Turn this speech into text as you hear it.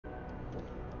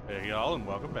Hey y'all, and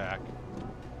welcome back.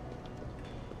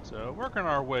 So, working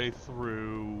our way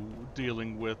through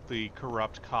dealing with the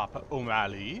corrupt cop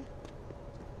O'Malley.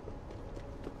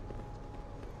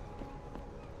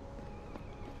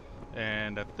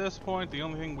 And at this point, the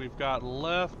only thing we've got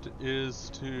left is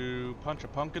to punch a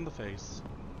punk in the face.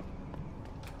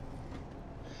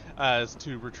 As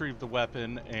to retrieve the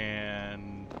weapon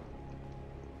and...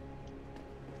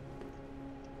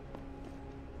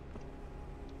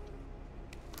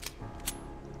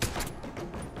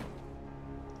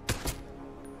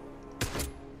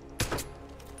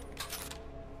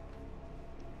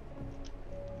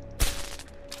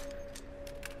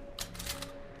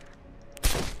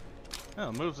 Well,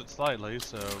 it moves it slightly,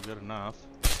 so good enough.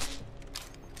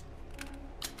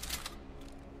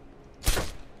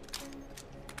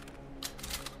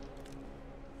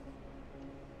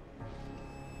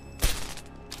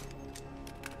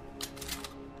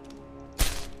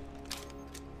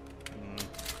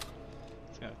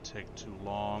 It's gonna take too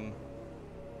long.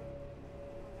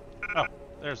 Oh,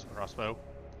 there's the crossbow.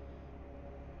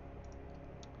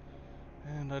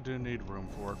 And I do need room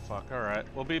for it. Fuck. Alright.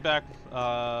 We'll be back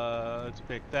to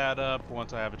pick that up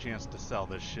once I have a chance to sell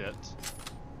this shit.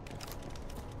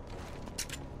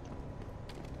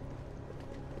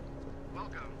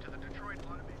 Welcome to the Detroit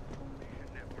Automated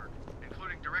Information Network,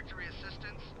 including directory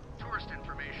assistance, tourist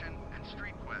information, and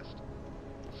street quest.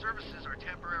 Services are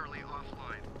temporarily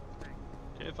offline.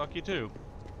 Okay, fuck you too.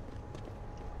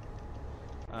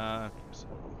 So how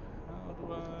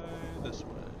do I... this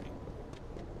way.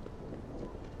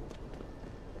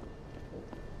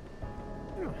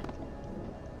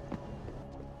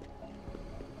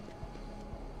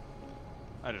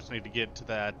 I just need to get to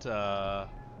that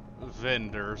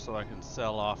vendor so I can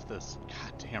sell off this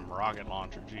goddamn rocket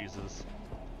launcher. Jesus.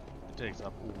 It takes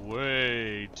up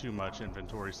way too much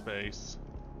inventory space.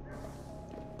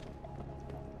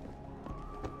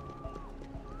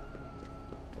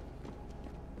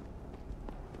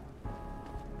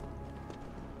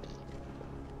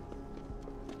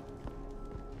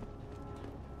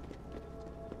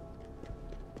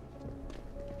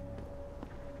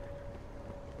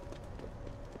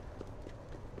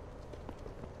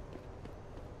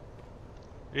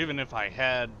 Even if I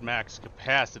had max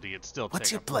capacity, it still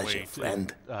takes up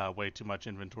way too much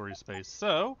inventory space.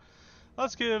 So,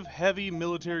 let's give heavy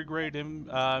military-grade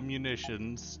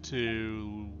munitions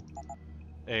to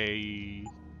a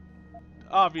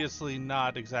obviously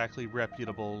not exactly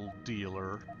reputable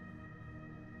dealer.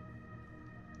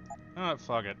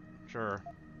 Fuck it. Sure.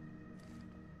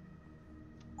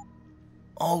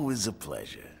 Always a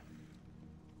pleasure.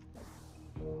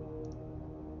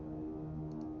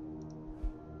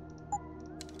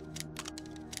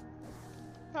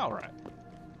 All right.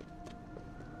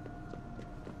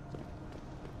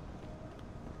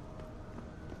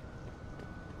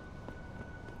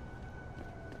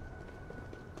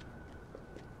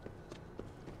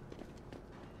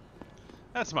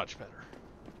 That's much better.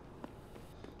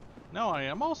 Now I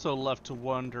am also left to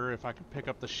wonder if I can pick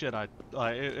up the shit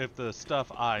if the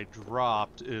stuff I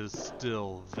dropped is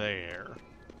still there.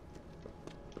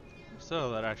 So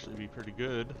that'd actually be pretty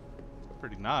good.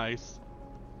 Pretty nice.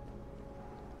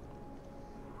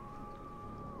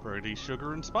 Pretty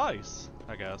sugar and spice,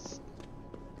 I guess.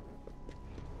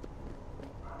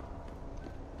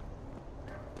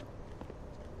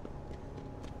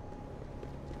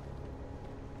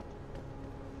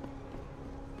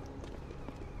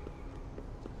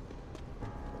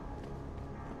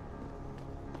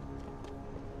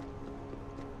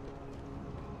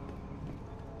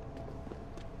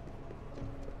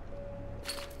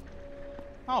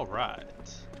 All right.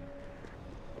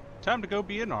 Time to go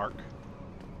be an arc.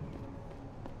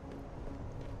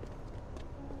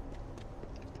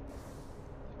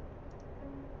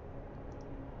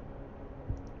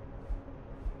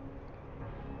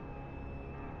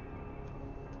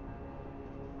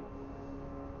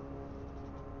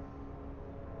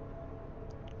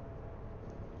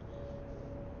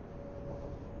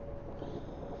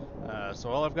 So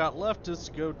all I've got left is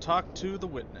to go talk to the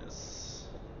witness.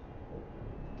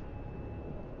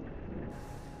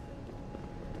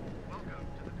 Welcome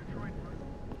to the Detroit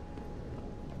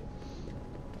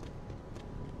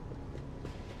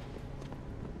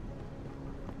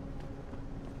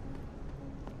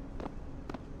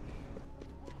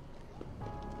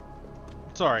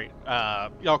Sorry,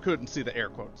 y'all couldn't see the air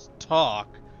quotes. Talk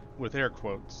with air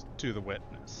quotes to the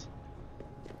witness.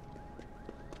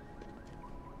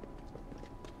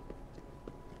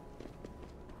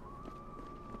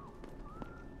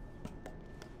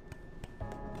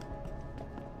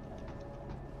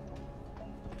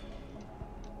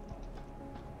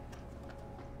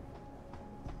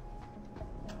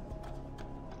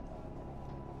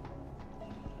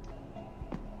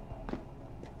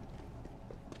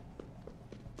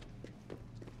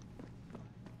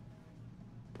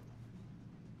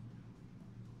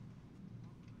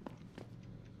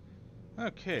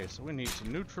 Okay, so we need to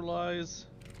neutralize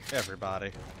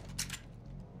everybody.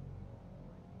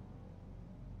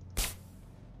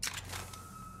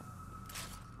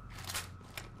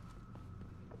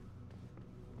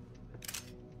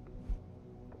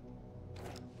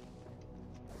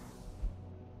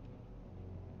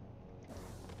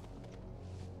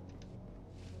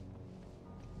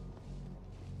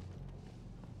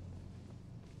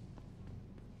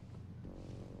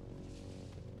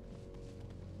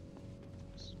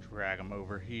 Drag them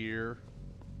over here.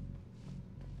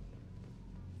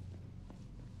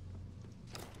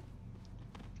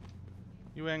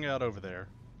 You hang out over there.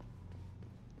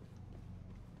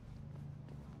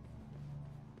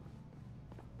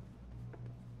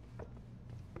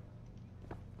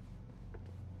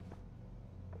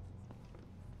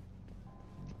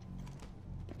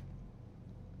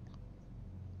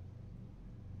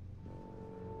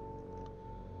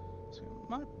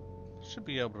 Should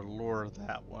be able to lure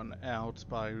that one out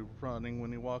by running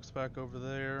when he walks back over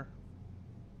there.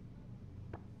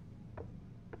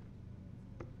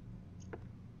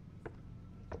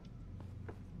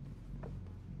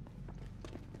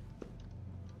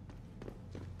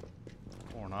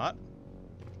 Or not.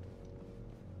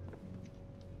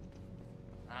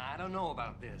 I don't know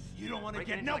about this. You don't want to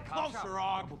get no closer,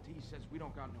 Og. Double T says we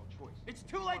don't got no choice. It's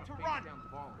too late to run. Down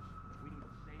the ballers. We need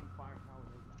the same firepower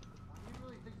they got. He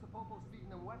really thinks the Popo's feeding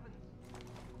them weapons.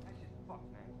 That's just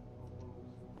fucked, man.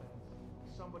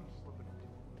 Somebody's slipping into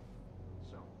it.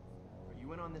 So, are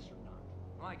you in on this or not?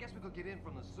 Well, I guess we could get in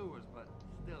from the sewers, but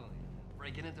still,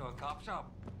 breaking into a cop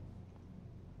shop.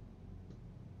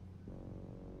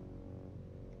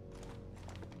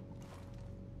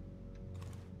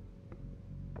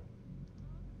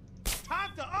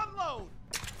 Time to unload.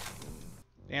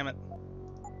 Damn it.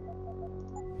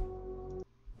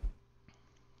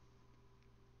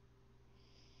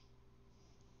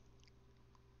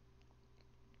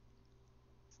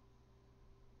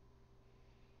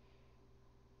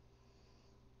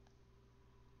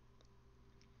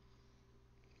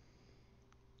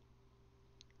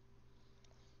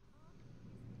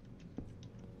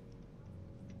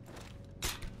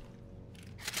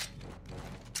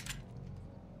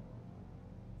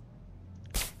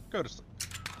 Go to sleep.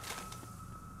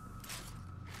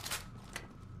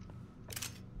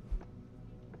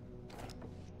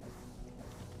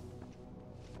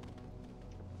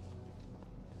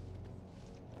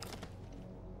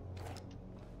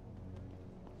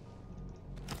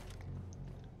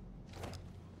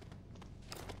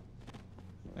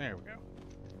 There we go.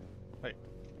 Wait.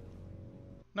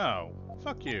 No.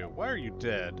 Fuck you. Why are you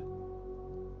dead?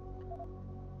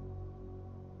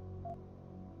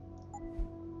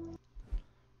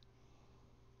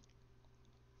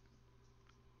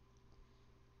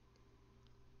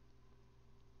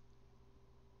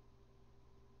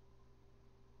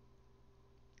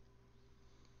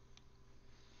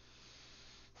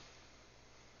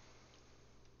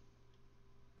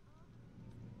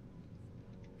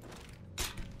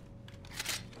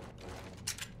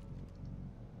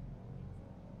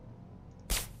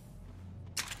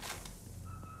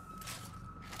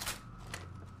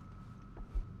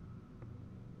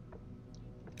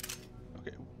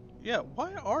 Yeah,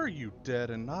 why are you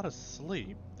dead and not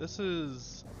asleep? This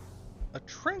is a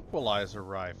tranquilizer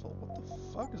rifle. What the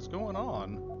fuck is going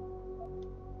on?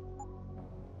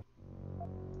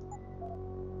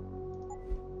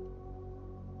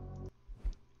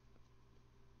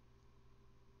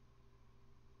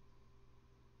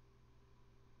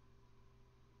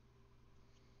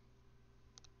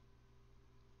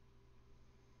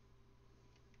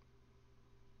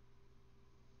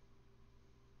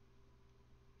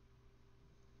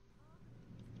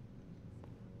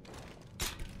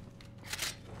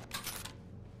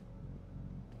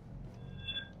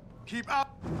 Keep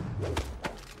up.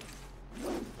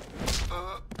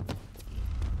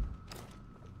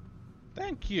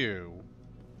 Thank you.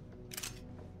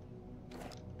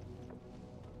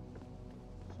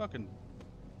 Fucking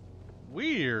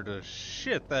weird as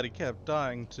shit that he kept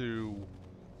dying to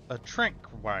a trank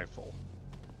rifle.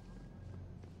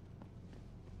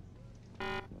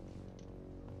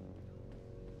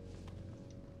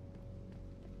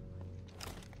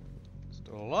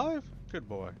 Still alive? Good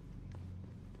boy.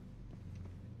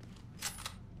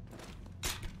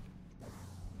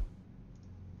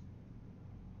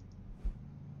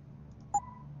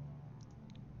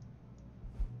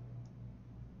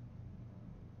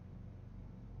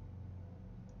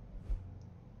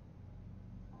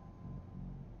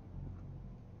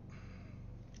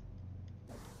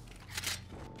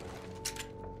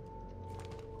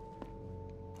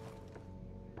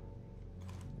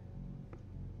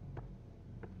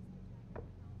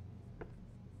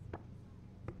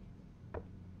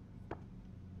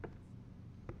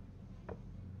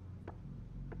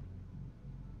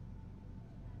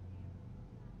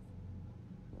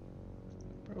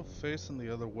 Still facing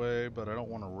the other way, but I don't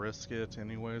want to risk it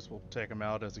anyways. We'll take him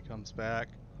out as he comes back.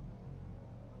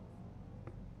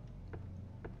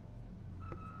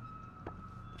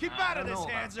 Keep out of this,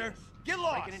 Hanser. Get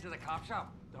lost. Breaking into the cop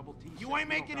shop. Double T. You ain't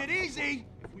making it easy.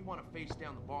 If we want to face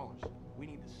down the ballers, we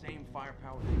need the same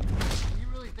firepower. He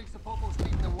really thinks the Popo's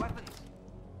leaving them weapons.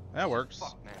 That works.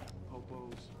 Fuck, man.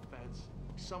 Popos, feds,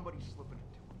 somebody's slipping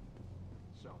into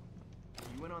it. So,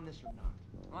 are you in on this or not?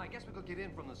 Well, I guess we could get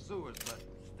in from the sewers, but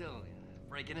still,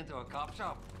 breaking into a cop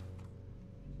shop.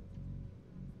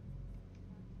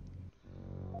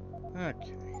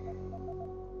 Okay.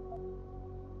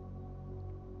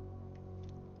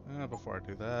 Before I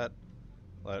do that,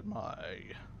 let my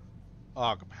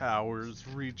AUG powers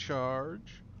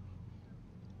recharge.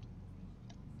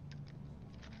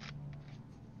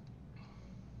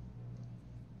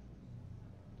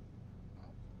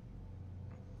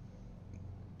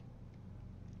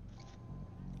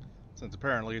 Since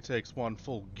apparently it takes one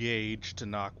full gauge to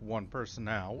knock one person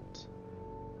out.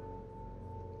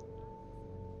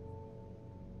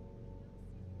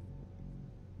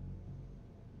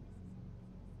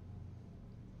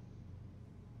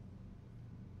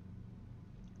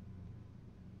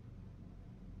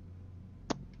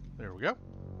 There we go.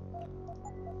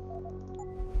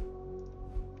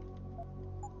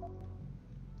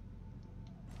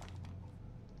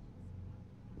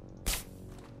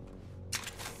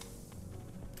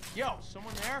 Yo,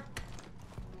 someone there?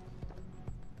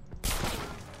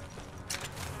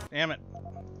 Damn it.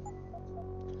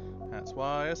 That's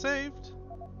why I saved.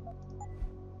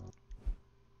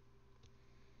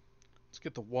 Let's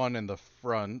get the one in the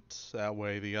front. That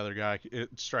way the other guy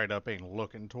straight up ain't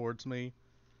looking towards me.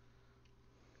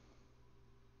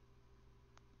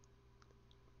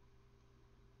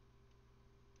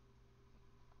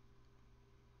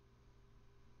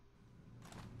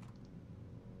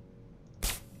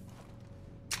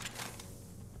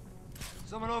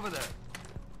 Someone over there.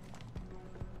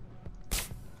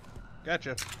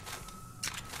 Gotcha.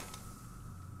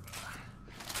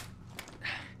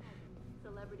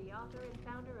 Celebrity author and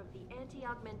founder of the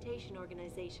anti-augmentation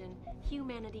organization,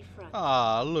 Humanity Front.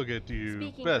 Ah, look at you.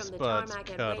 Speaking Best from the buds tarmac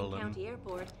at Wayne cuddling. County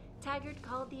Airport, Taggart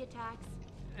called the attacks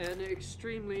an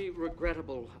extremely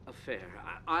regrettable affair.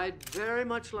 I'd very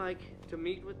much like to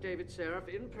meet with David Seraph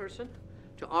in person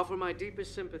to offer my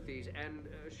deepest sympathies and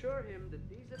assure him that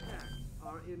these attacks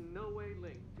are in no way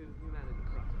linked to Humanity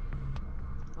Front.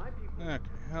 My people Okay,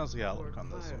 how's the outlook work on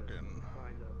this tirelessly looking? to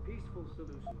find a peaceful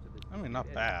solution to this I mean, dispute, not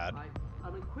and bad. I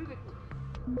unequivocally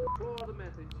deplore the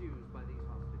methods used by these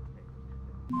hostage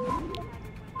takers.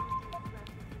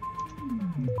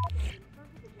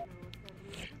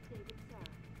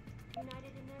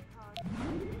 united in their cause.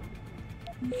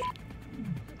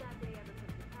 Should that day ever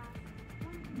come to pass,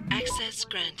 Access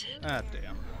granted. Ah,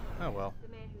 damn. Oh well. the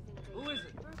man whose innovation Who is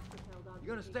it? first propelled You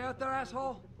gonna augmentation stay out there, technology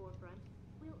asshole? to the forefront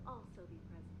will also be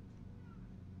present.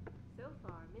 So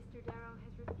far, Mr. Darrow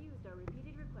has refused our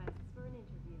repeated requests for an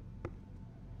interview.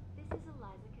 This is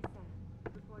Eliza Cassan,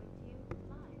 reporting to you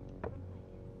live from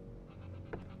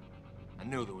Vegas. I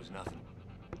knew there was nothing.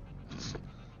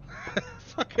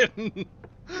 Fucking.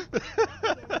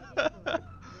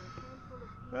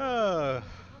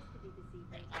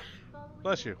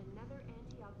 Bless you. Another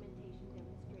anti-augmentation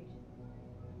demonstration.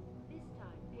 This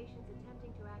time, patients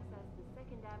attempting to access the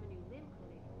 2nd Avenue Limb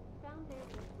Clinic found their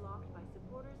route blocked by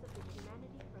supporters of the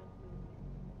Humanity Front movement.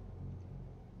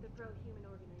 The pro-human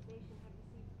organization had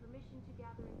received permission to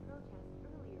gather in protest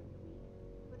earlier in the week,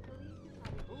 but police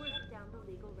decided to shut down the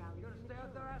legal rally. You gonna stay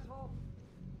out there, asshole?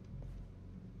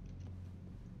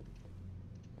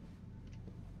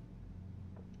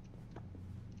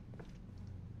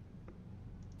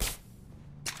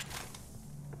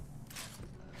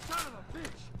 Son of a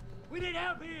bitch! We need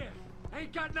help here!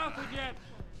 Ain't got nothing yet!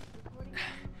 Reporting to you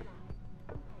live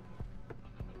from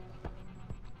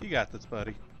Vegas. You got this,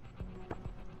 buddy.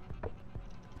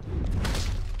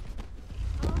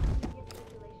 All the media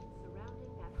speculation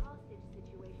surrounding that hostage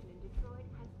situation in Detroit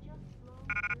has just flown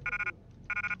through the roof,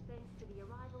 thanks to the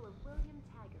arrival of William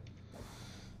Taggart.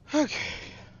 Okay.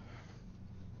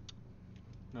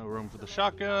 No room for the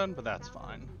shotgun, but that's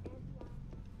fine.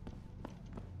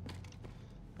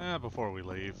 Before we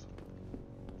leave.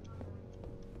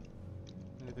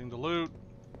 Anything to loot?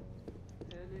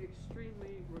 An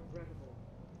extremely regrettable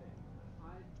affair.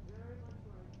 I'd very much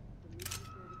like to meet with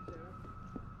David Seraph.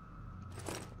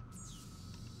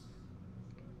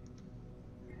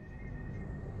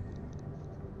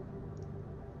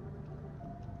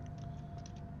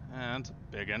 And it's a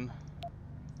biggin.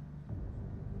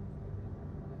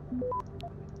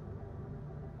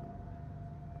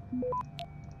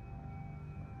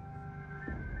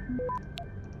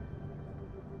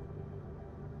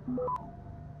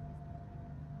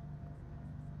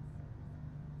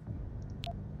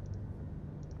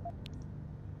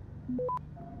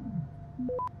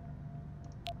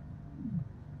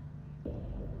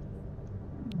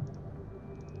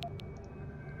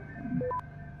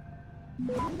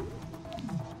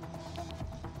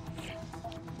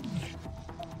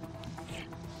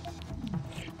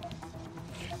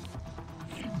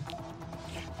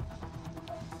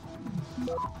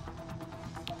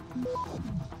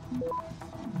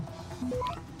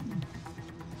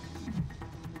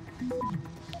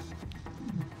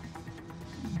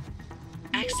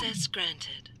 Access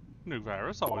granted. New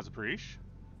virus, always a preach.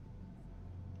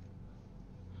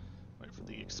 Wait for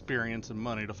the experience and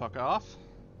money to fuck off.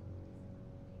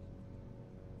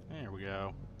 There we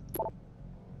go.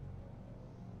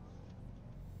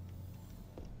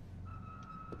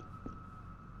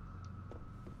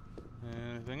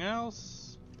 Anything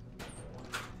else?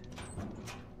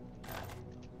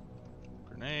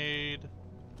 Grenade.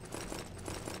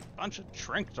 Bunch of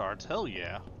trank darts, hell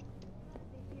yeah.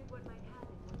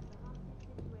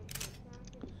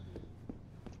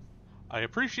 I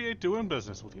appreciate doing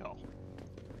business with y'all.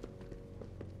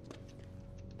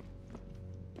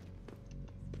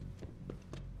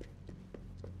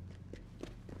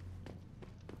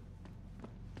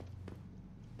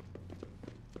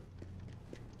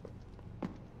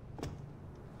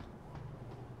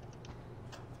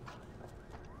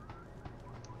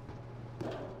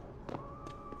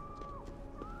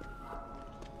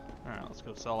 Alright, let's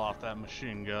go sell off that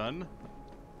machine gun.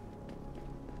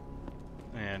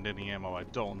 And any ammo I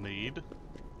don't need.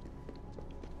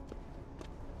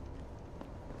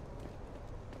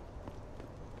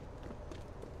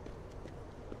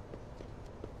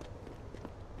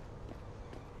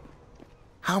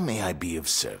 How may I be of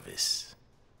service?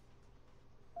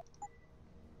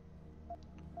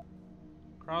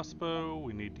 Crossbow,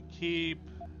 we need to keep.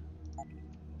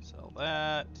 Sell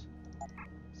that.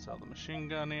 Sell the machine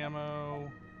gun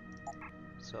ammo.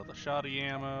 Sell the shoddy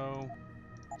ammo.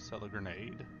 Sell the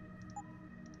grenade.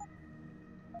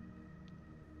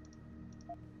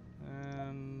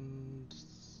 And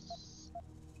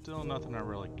still nothing I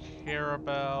really care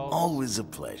about. Always a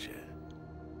pleasure.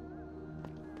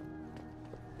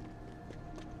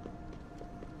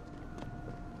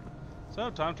 So,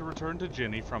 time to return to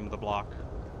Jenny from the block.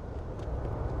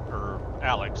 Or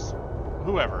Alex.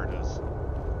 Whoever it is.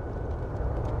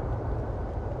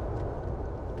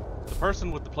 The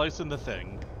person with the place in the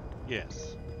thing.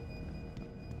 Yes.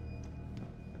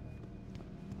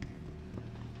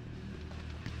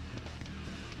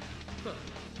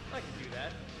 I can do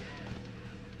that.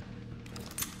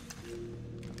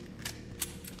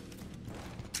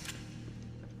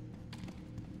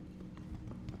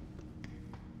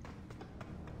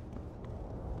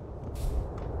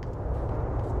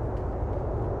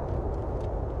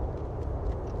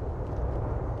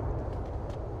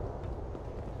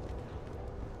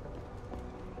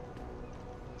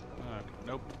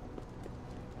 Nope.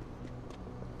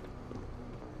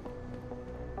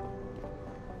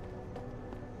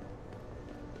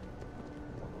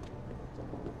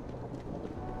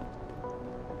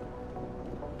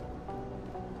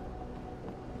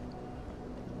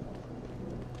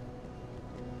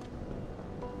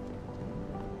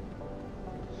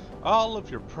 All of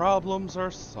your problems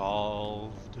are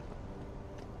solved.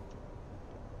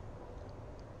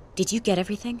 Did you get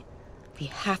everything? We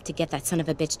have to get that son of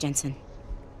a bitch, Jensen.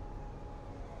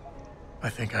 I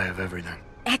think I have everything.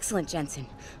 Excellent, Jensen.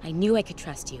 I knew I could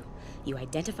trust you. You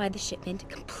identified the shipment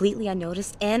completely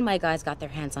unnoticed, and my guys got their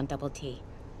hands on Double T.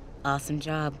 Awesome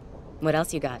job. What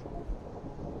else you got?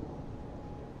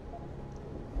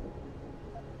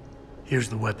 Here's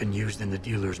the weapon used in the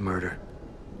dealer's murder.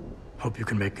 Hope you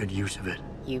can make good use of it.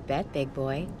 You bet, big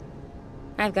boy.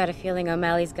 I've got a feeling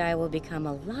O'Malley's guy will become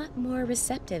a lot more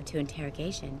receptive to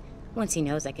interrogation once he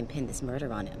knows I can pin this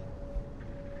murder on him.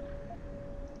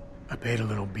 I paid a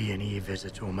little B&E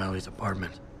visit to O'Malley's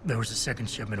apartment. There was a second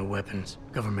shipment of weapons,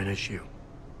 government issue.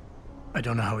 I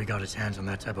don't know how he got his hands on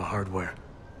that type of hardware,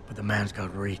 but the man's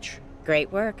got reach.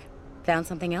 Great work. Found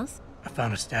something else? I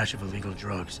found a stash of illegal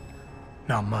drugs.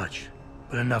 Not much,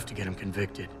 but enough to get him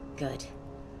convicted. Good.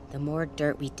 The more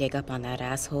dirt we dig up on that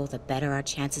asshole, the better our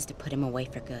chances to put him away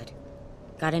for good.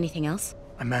 Got anything else?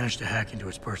 I managed to hack into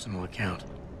his personal account.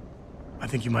 I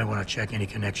think you might want to check any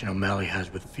connection O'Malley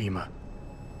has with FEMA.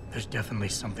 There's definitely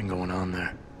something going on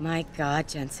there. My God,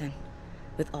 Jensen.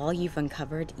 With all you've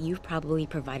uncovered, you've probably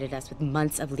provided us with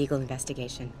months of legal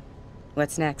investigation.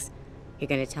 What's next? You're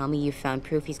gonna tell me you found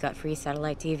proof he's got free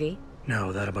satellite TV?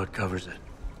 No, that about covers it.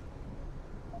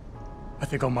 I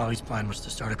think O'Malley's plan was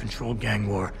to start a controlled gang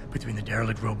war between the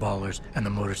derelict road ballers and the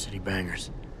Motor City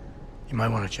bangers. You might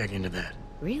want to check into that.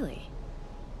 Really?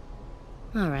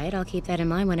 All right, I'll keep that in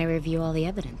mind when I review all the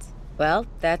evidence. Well,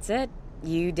 that's it.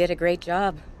 You did a great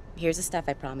job. Here's the stuff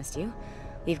I promised you.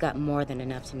 We've got more than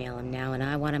enough to nail him now, and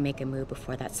I want to make a move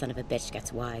before that son of a bitch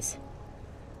gets wise.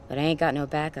 But I ain't got no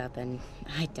backup, and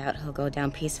I doubt he'll go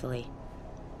down peacefully.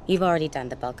 You've already done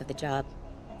the bulk of the job.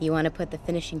 You want to put the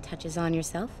finishing touches on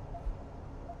yourself?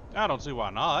 I don't see why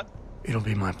not. It'll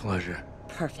be my pleasure.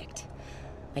 Perfect.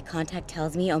 My contact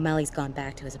tells me O'Malley's gone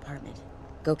back to his apartment.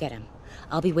 Go get him.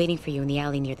 I'll be waiting for you in the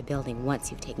alley near the building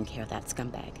once you've taken care of that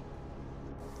scumbag.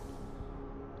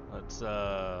 Let's,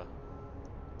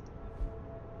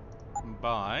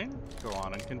 combine. Go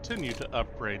on and continue to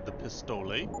upgrade the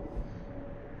pistole.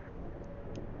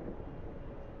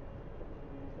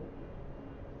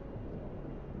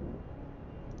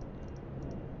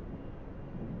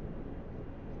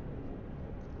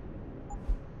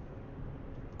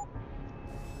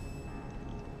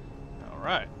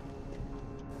 Alright.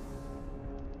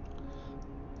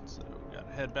 So, we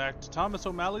gotta head back to Thomas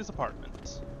O'Malley's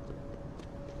apartment.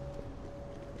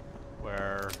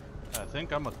 Where I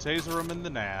think I'm gonna taser him in the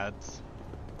nads.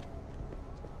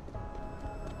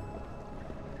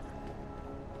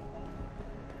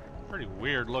 Pretty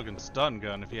weird looking stun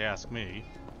gun if you ask me.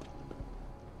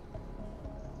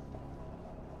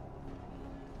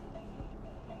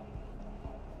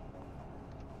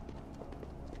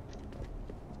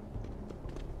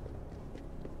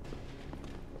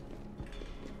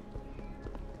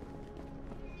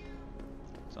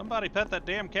 Somebody pet that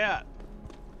damn cat.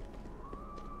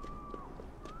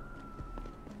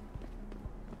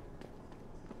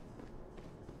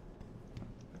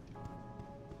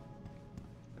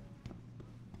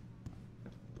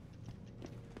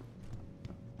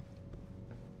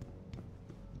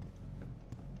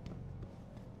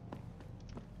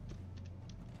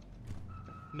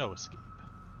 No escape.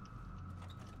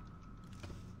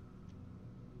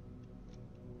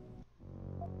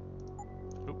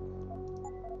 Oop.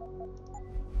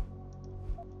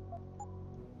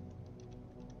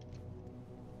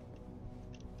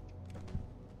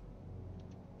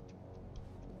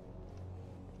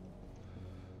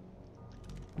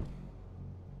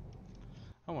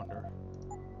 I wonder.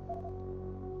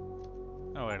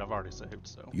 Oh wait, I've already saved,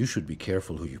 so. You should be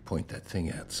careful who you point that thing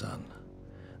at, son.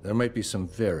 There might be some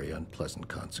very unpleasant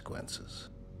consequences.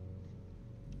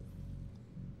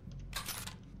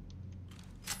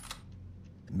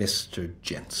 Mr.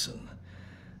 Jensen.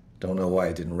 Don't know why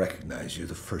I didn't recognize you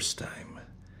the first time.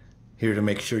 Here to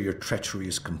make sure your treachery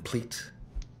is complete?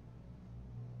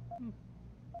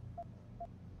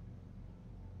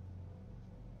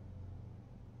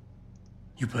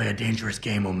 You play a dangerous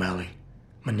game, O'Malley.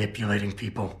 Manipulating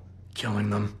people,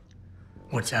 killing them.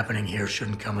 What's happening here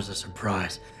shouldn't come as a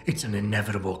surprise. It's an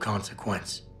inevitable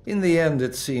consequence. In the end,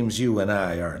 it seems you and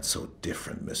I aren't so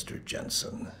different, Mr.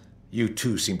 Jensen. You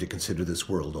too seem to consider this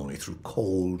world only through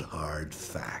cold, hard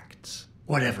facts.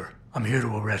 Whatever. I'm here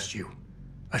to arrest you.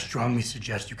 I strongly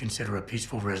suggest you consider a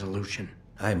peaceful resolution.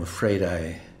 I'm afraid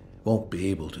I won't be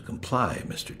able to comply,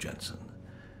 Mr. Jensen.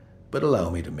 But allow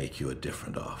me to make you a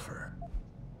different offer.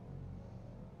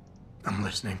 I'm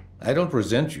listening. I don't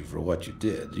resent you for what you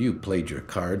did. You played your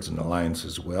cards and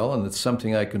alliances well, and it's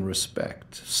something I can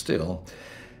respect. Still,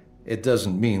 it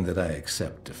doesn't mean that I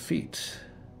accept defeat.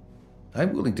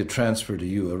 I'm willing to transfer to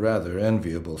you a rather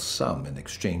enviable sum in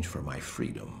exchange for my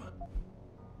freedom.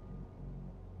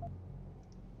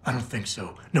 I don't think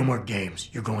so. No more games.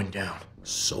 You're going down.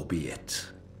 So be it.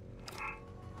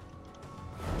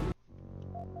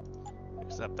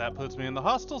 Except that puts me in the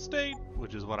hostile state,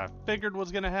 which is what I figured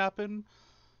was going to happen.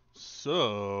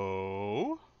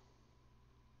 So,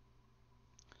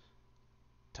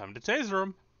 time to taser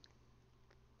him.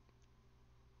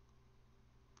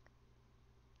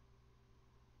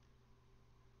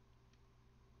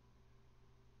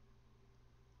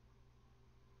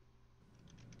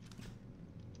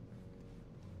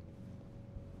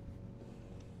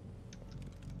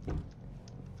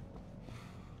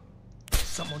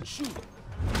 Someone shoot him.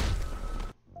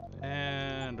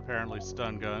 And apparently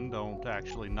stun gun don't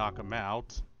actually knock him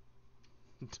out.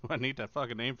 Do I need to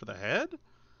fucking aim for the head?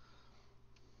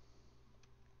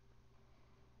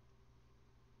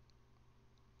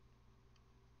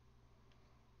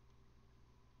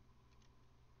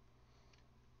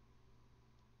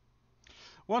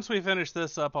 Once we finish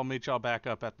this up, I'll meet y'all back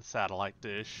up at the satellite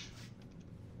dish.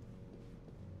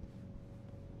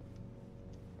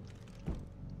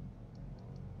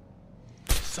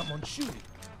 Someone shooting.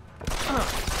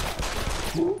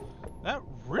 That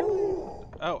really...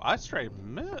 Oh, I straight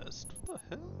missed. What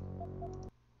the hell?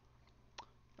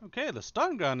 Okay, the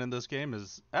stun gun in this game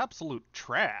is absolute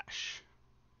trash.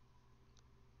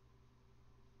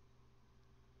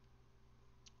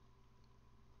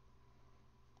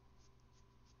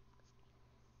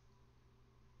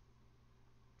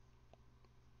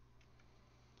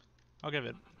 I'll give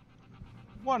it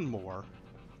one more.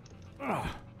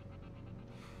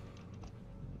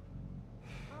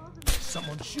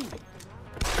 Someone shooting.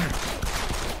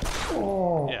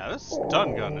 Yeah, this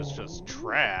stun gun is just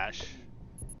trash.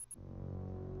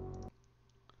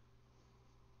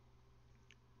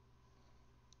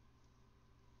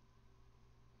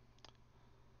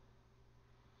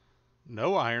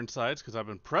 No iron sights, because I've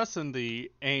been pressing the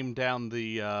aim down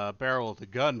the barrel of the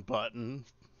gun button,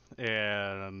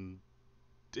 and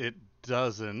it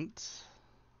doesn't.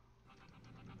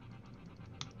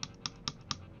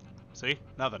 See?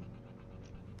 Nothing.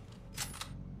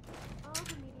 All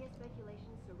the media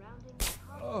speculation surrounding the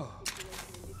hostage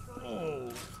situation in Detroit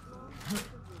has long since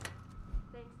removed,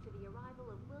 thanks to the arrival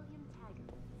of William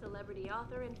Taggart, celebrity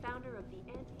author and founder of the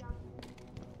anti-occupation.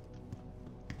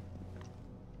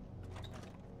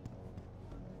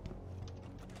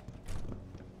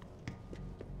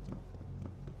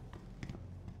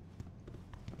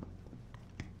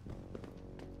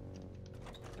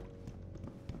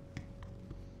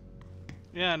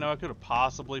 Yeah, no, I could have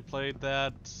possibly played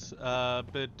that a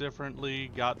bit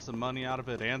differently, got some money out of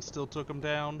it, and still took him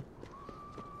down.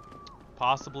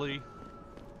 Possibly.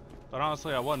 But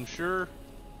honestly, I wasn't sure,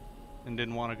 and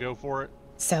didn't want to go for it.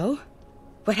 So?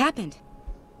 What happened?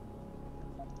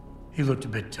 He looked a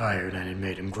bit tired and it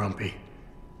made him grumpy.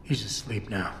 He's asleep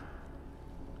now.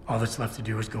 All that's left to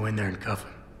do is go in there and cuff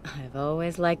him. I've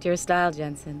always liked your style,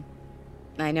 Jensen.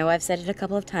 I know I've said it a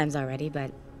couple of times already,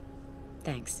 but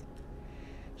thanks.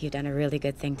 You've done a really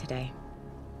good thing today.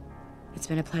 It's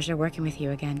been a pleasure working with you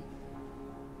again.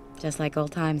 Just like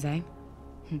old times, eh?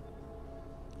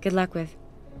 Good luck with...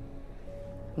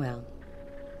 well,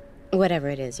 whatever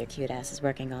it is your cute ass is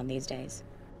working on these days.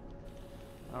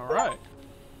 Alright.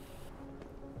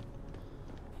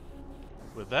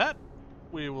 With that,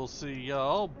 we will see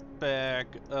y'all back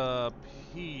up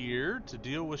here to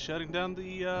deal with shutting down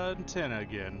the antenna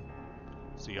again.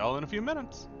 See y'all in a few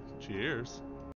minutes. Cheers.